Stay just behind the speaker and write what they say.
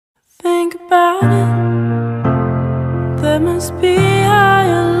think about it, there must be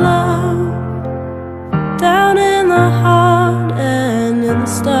higher love down in the heart and in the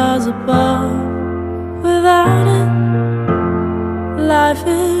stars above. Without it, life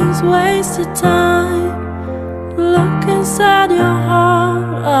is wasted time. Look inside your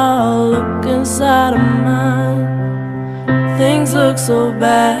heart, I'll look inside of mine. Things look so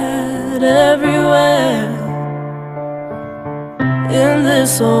bad everywhere in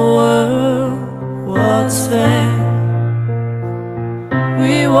this whole world. What's fair?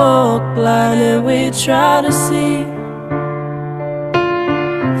 We walk blind and we try to see,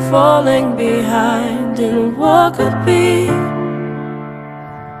 falling behind in what could be.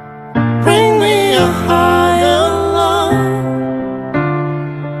 Bring me a higher love,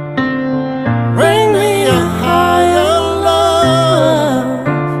 bring me a higher love,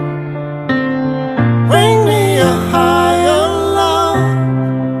 bring me a higher love.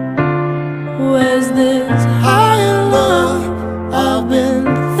 Where's this higher love I've been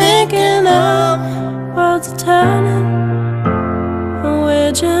thinking of? World's turning and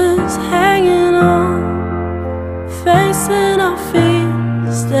we're just hanging on, facing our feet,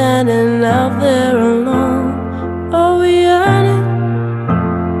 standing out there alone. Oh, we're yearning,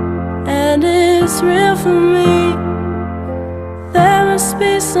 and it's real for me. There must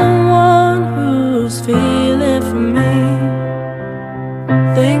be someone who's feeling for me.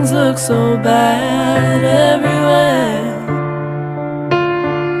 Things look so bad everywhere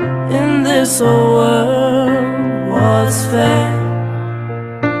in this whole world. What's fair?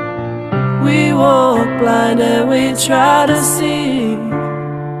 We walk blind and we try to see,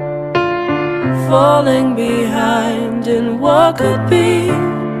 falling behind in what could be.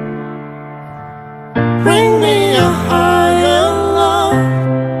 Bring me a higher love,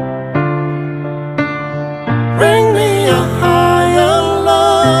 bring me a higher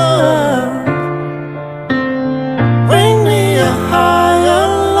love, bring me a higher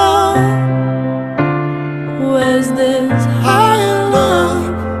love. Where's this higher love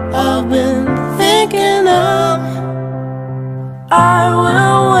I've been thinking of? I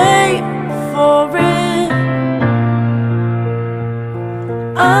will wait for it.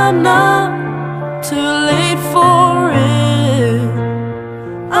 I'm not too late for it.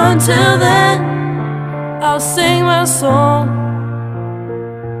 Until then, I'll sing my song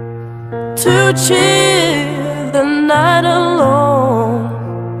to cheer the night alone.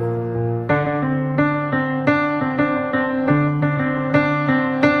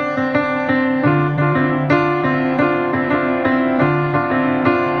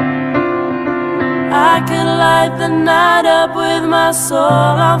 I can light the night up with my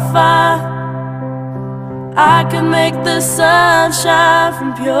soul on fire. I can make the sun shine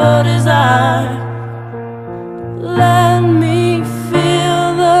from pure desire. Let me feel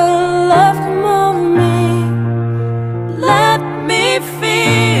the love come over me. Let me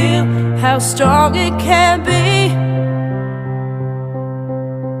feel how strong it can